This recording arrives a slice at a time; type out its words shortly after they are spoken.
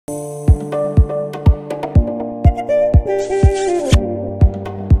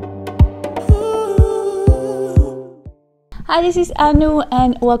Hi, this is Anu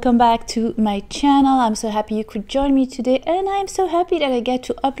and welcome back to my channel. I'm so happy you could join me today, and I'm so happy that I get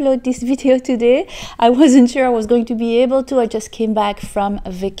to upload this video today. I wasn't sure I was going to be able to. I just came back from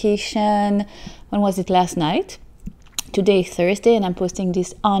a vacation. When was it? Last night. Today is Thursday and I'm posting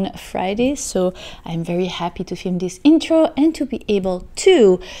this on Friday, so I'm very happy to film this intro and to be able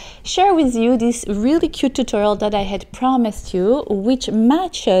to share with you this really cute tutorial that I had promised you, which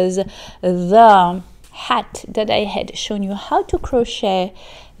matches the hat that I had shown you how to crochet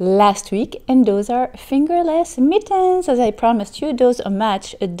last week, and those are fingerless mittens. As I promised you, those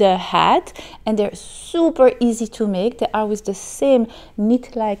match the hat and they're super easy to make. They are with the same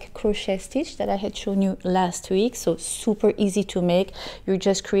knit-like crochet stitch that I had shown you last week, so super easy to make. You're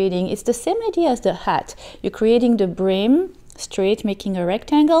just creating, it's the same idea as the hat. You're creating the brim straight, making a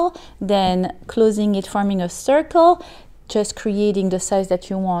rectangle, then closing it, forming a circle, just creating the size that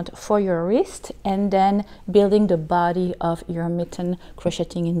you want for your wrist, and then building the body of your mitten,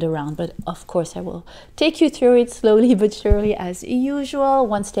 crocheting in the round. But of course I will take you through it slowly but surely, as usual,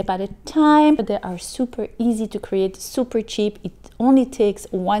 one step at a time. They are super easy to create, super cheap. It only takes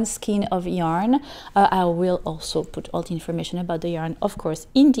one skein of yarn. I will also put all the information about the yarn, of course,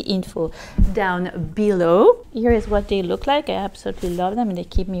 in the info down below. Here is what they look like. I absolutely love them and they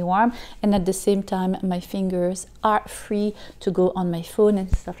keep me warm, and at the same time my fingers are free to go on my phone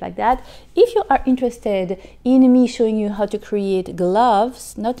and stuff like that. If you are interested in me showing you how to create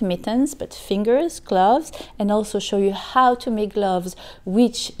gloves, not mittens but fingers gloves, and also show you how to make gloves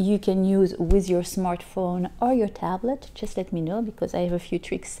which you can use with your smartphone or your tablet, just let me know, because I have a few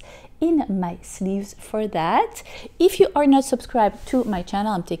tricks in my sleeves for that. If you are not subscribed to my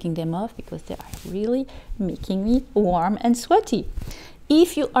channel, I'm taking them off because they are really making me warm and sweaty.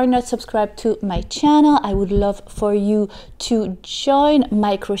 If you are not subscribed to my channel, I would love for you to join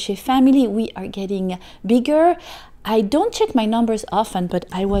my crochet family. We are getting bigger. I don't check my numbers often, but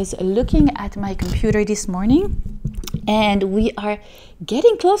I was looking at my computer this morning and we are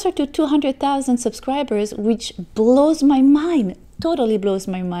getting closer to 200,000 subscribers, which blows my mind. Totally blows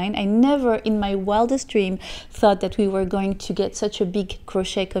my mind. I never in my wildest dream thought that we were going to get such a big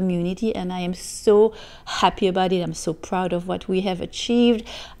crochet community, and I am so happy about it. I'm so proud of what we have achieved.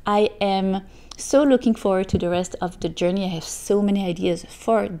 I am so looking forward to the rest of the journey. I have so many ideas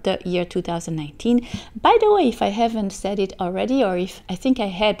for the year 2019. By the way, if I haven't said it already, or if I think I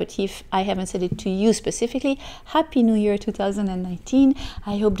had, but if I haven't said it to you specifically, Happy New Year 2019.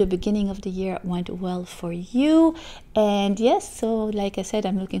 I hope the beginning of the year went well for you. And yes, so like I said,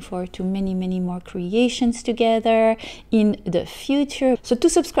 I'm looking forward to many more creations together in the future. So to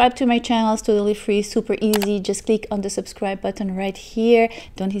subscribe to my channel is totally free, super easy. Just click on the subscribe button right here.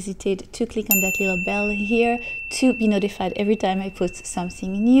 Don't hesitate to click on that little bell here to be notified every time I post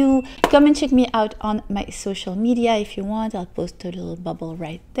something new. Come and check me out on my social media if you want. I'll post a little bubble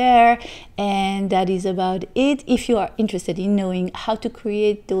right there, and that is about it. If you are interested in knowing how to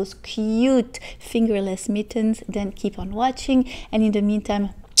create those cute fingerless mittens, then keep on watching, and in the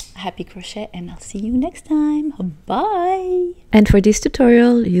meantime, happy crochet, and I'll see you next time. Bye. And for this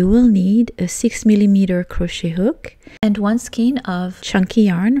tutorial you will need a 6mm crochet hook and one skein of chunky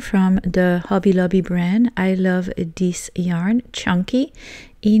yarn from the Hobby Lobby brand. I love this yarn, chunky,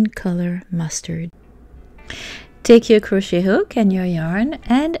 in color mustard. Take your crochet hook and your yarn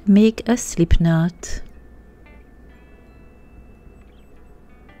and make a slip knot.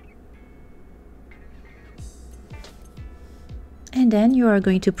 And then you are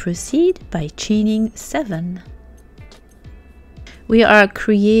going to proceed by chaining 7. We are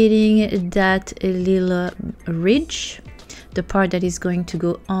creating that little ridge, the part that is going to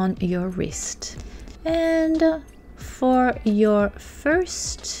go on your wrist. And for your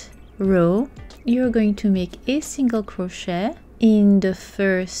first row, you're going to make a single crochet in the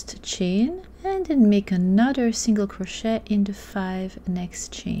first chain, and then make another single crochet in the 5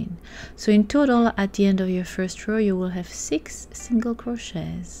 next chain. So in total, at the end of your first row, you will have 6 single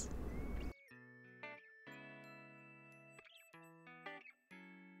crochets.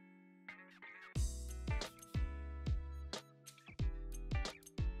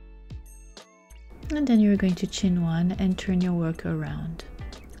 And then you're going to chain 1 and turn your work around.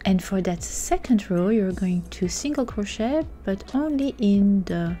 And for that second row, you're going to single crochet, but only in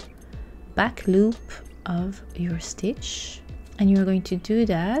the back loop of your stitch, and you're going to do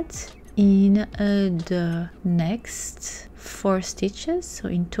that in the next 4 stitches. So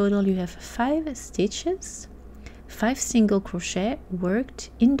in total you have 5 stitches, 5 single crochet worked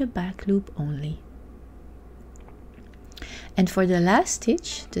in the back loop only. And for the last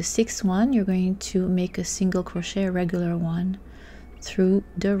stitch, the 6th one, you're going to make a single crochet, a regular one, through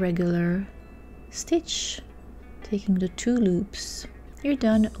the regular stitch. taking the 2 loops, you're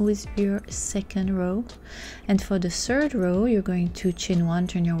done with your second row. And for the third row, you're going to chain 1,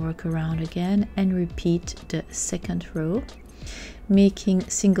 turn your work around again, and repeat the second row, making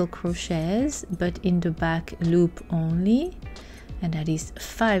single crochets but in the back loop only, and that is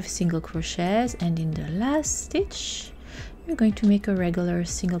 5 single crochets. And in the last stitch, you're going to make a regular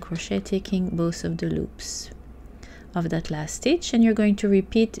single crochet, taking both of the loops of that last stitch, and you're going to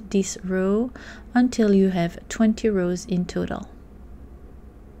repeat this row until you have 20 rows in total.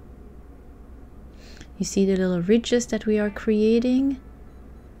 You see the little ridges that we are creating,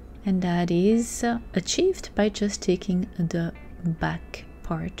 and that is achieved by just taking the back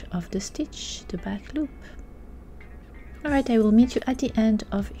part of the stitch, the back loop. All right, I will meet you at the end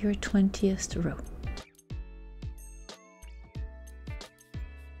of your 20th row.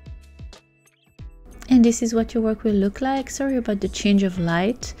 And this is what your work will look like. Sorry about the change of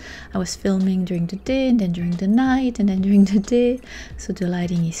light. I was filming during the day and then during the night and then during the day, so the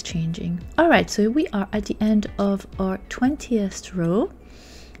lighting is changing. All right, so we are at the end of our 20th row,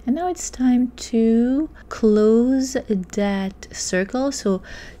 and now it's time to close that circle. So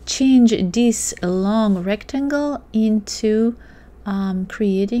change this long rectangle into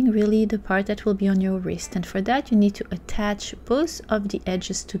creating really the part that will be on your wrist, and for that you need to attach both of the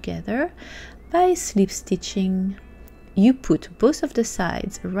edges together by slip stitching. You put both of the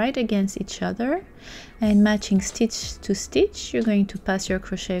sides right against each other, and matching stitch to stitch, you're going to pass your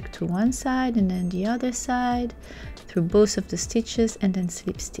crochet hook to one side and then the other side through both of the stitches, and then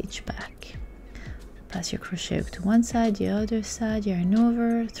slip stitch back. Pass your crochet hook to one side, the other side, yarn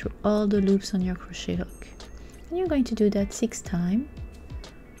over through all the loops on your crochet hook. And you're going to do that 6 times.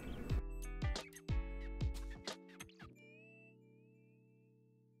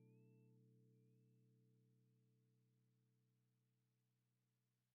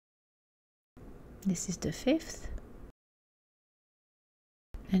 This is the 5th,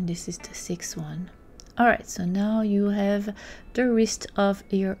 and this is the 6th one. All right, so now you have the wrist of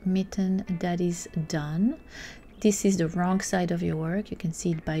your mitten that is done. This is the wrong side of your work. You can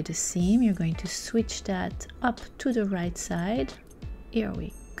see it by the seam. You're going to switch that up to the right side. Here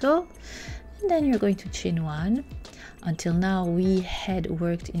we go. And then you're going to chain 1. Until now we had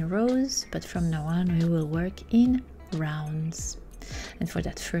worked in rows, but from now on we will work in rounds. And for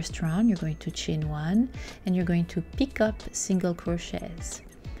that first round, you're going to chain 1, and you're going to pick up single crochets.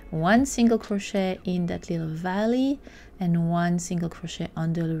 1 single crochet in that little valley and 1 single crochet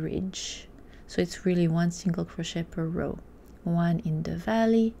under the ridge. So it's really 1 single crochet per row. 1 in the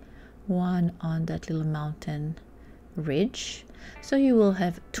valley, 1 on that little mountain ridge. So you will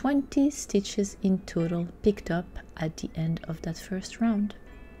have 20 stitches in total picked up at the end of that first round.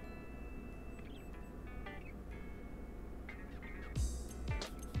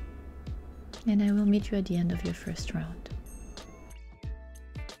 And I will meet you at the end of your first round.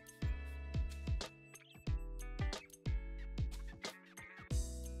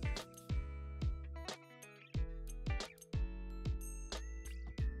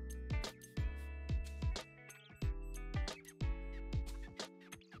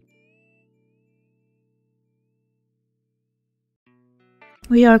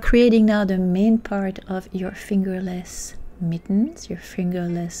 We are creating now the main part of your fingerless mittens, your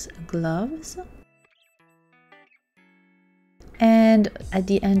fingerless gloves. And at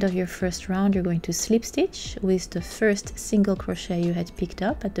the end of your first round, you're going to slip stitch with the first single crochet you had picked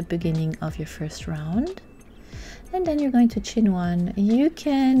up at the beginning of your first round. And then you're going to chain 1. You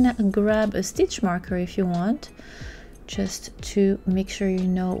can grab a stitch marker if you want, just to make sure you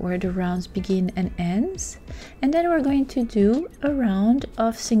know where the rounds begin and ends. And then we're going to do a round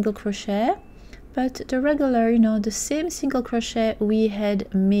of single crochet, but the regular, you know, the same single crochet we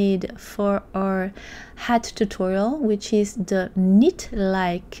had made for our hat tutorial, which is the knit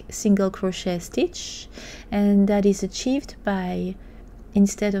like single crochet stitch, and that is achieved by,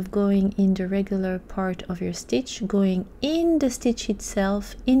 instead of going in the regular part of your stitch, going in the stitch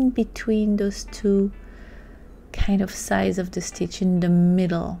itself, in between those two kind of sides of the stitch, in the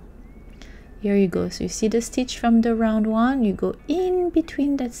middle. Here you go. So you see the stitch from the round 1, you go in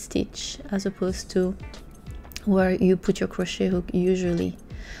between that stitch as opposed to where you put your crochet hook usually.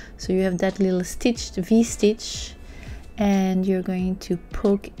 So you have that little stitched V-stitch, and you're going to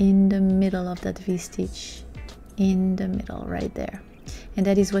poke in the middle of that V-stitch, in the middle right there. And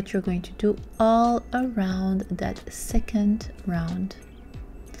that is what you're going to do all around that second round.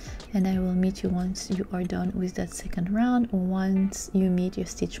 And I will meet you once you are done with that second round, once you meet your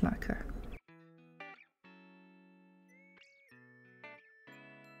stitch marker.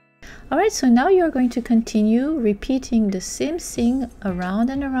 All right, so now you're going to continue repeating the same thing around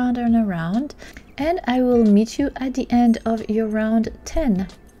and around and around, and I will meet you at the end of your round 10.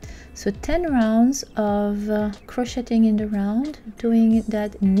 So 10 rounds of crocheting in the round, doing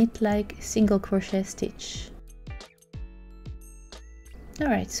that knit-like single crochet stitch. All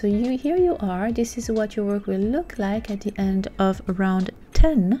right, so here you are. This is what your work will look like at the end of round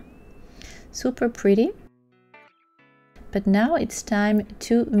 10. Super pretty. But now it's time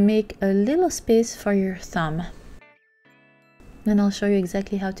to make a little space for your thumb. And I'll show you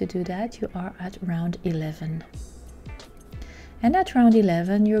exactly how to do that. You are at round 11. And at round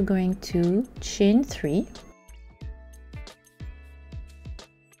 11, you're going to chain 3.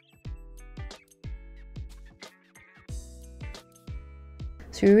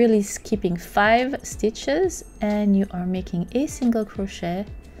 So you're really skipping 5 stitches and you are making a single crochet,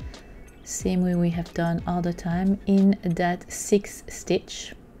 same way we have done all the time, in that 6th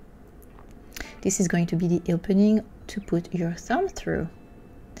stitch. This is going to be the opening to put your thumb through.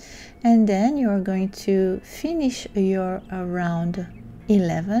 And then you're going to finish your round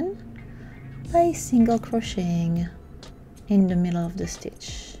 11 by single crocheting in the middle of the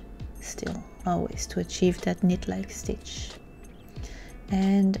stitch, still always to achieve that knit-like stitch.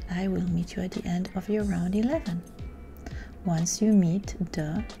 And I will meet you at the end of your round 11 once you meet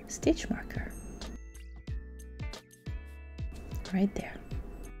the stitch marker right there.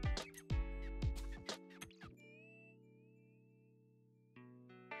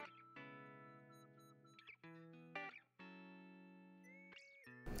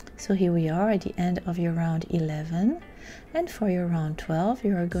 So here we are at the end of your round 11, and for your round 12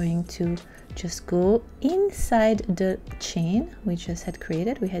 you are going to just go inside the chain we just had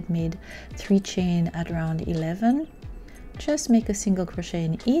created. We had made 3 chains at round 11. Just make a single crochet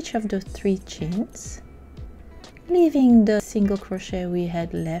in each of the 3 chains, leaving the single crochet we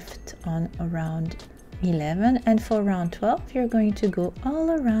had left on around 11. And for round 12 you're going to go all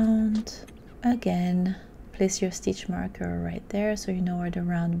around again. Place your stitch marker right there so you know where the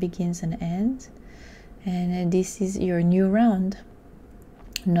round begins and ends. And this is your new round,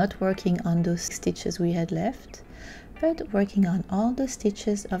 not working on those stitches we had left, but working on all the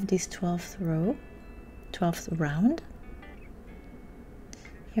stitches of this 12th row, 12th round.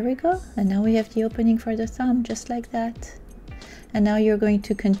 Here we go, and now we have the opening for the thumb, just like that. And now you're going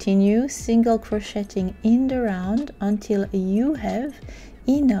to continue single crocheting in the round until you have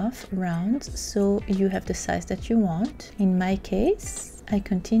enough rounds so you have the size that you want. In my case, I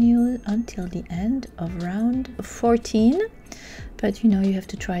continue until the end of round 14, but you know, you have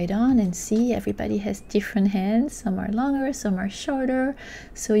to try it on and see. Everybody has different hands, some are longer, some are shorter,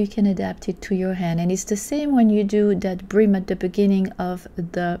 so you can adapt it to your hand. And it's the same when you do that brim at the beginning of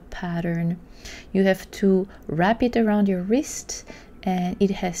the pattern. You have to wrap it around your wrist and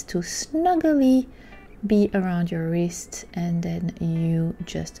it has to snugly be around your wrist, and then you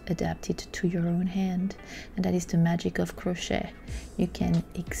just adapt it to your own hand. And that is the magic of crochet. You can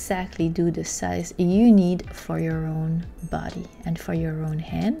exactly do the size you need for your own body and for your own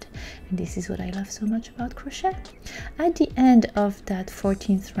hand. And this is what I love so much about crochet. At the end of that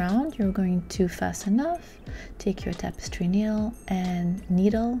 14th round, you're going to fasten off, take your tapestry needle and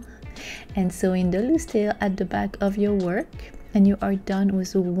sew in the loose tail at the back of your work. And you are done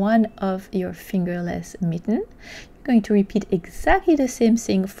with one of your fingerless mitten. You're going to repeat exactly the same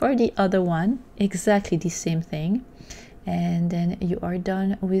thing for the other one, exactly the same thing, and then you are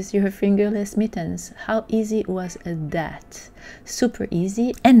done with your fingerless mittens. How easy was that? Super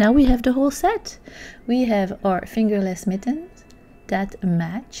easy. And now we have the whole set. We have our fingerless mittens that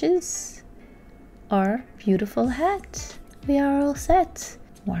matches our beautiful hat. We are all set.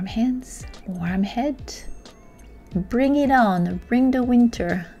 Warm hands, warm head. Bring it on, bring the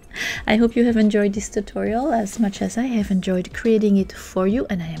winter. I hope you have enjoyed this tutorial as much as I have enjoyed creating it for you,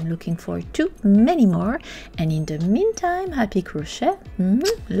 and I am looking forward to many more. And in the meantime, happy crochet.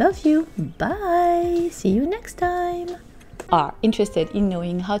 Love you. Bye. See you next time. Are interested in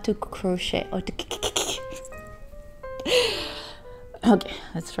knowing how to crochet or to okay,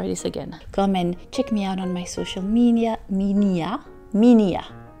 let's try this again. Come and check me out on my social media,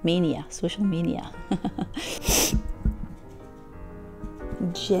 social media.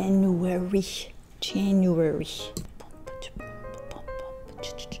 January.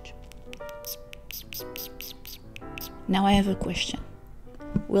 Now I have a question.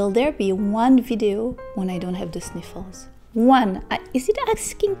 Will there be one video when I don't have the sniffles? One. Is it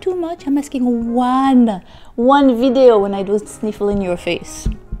asking too much? I'm asking one video when I don't sniffle in your face.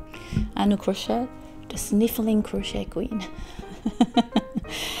 Annoocrochet, the sniffling crochet queen.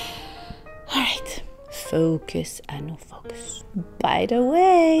 All right. Focus, Anno, focus. By the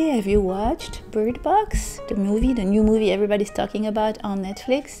way, have you watched Bird Box, the movie, the new movie everybody's talking about on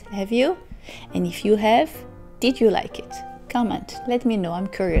Netflix? Have you? And if you have, did you like it? Comment, let me know, I'm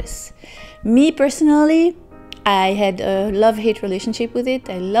curious. Me personally, I had a love-hate relationship with it.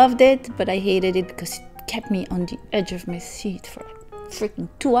 I loved it, but I hated it because it kept me on the edge of my seat for like freaking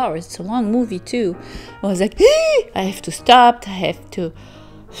 2 hours. It's a long movie too. I was like, I have to stop, I have to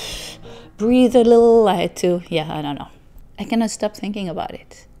breathe a little, I had to, I don't know. I cannot stop thinking about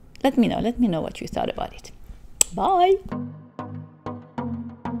it. Let me know what you thought about it. Bye!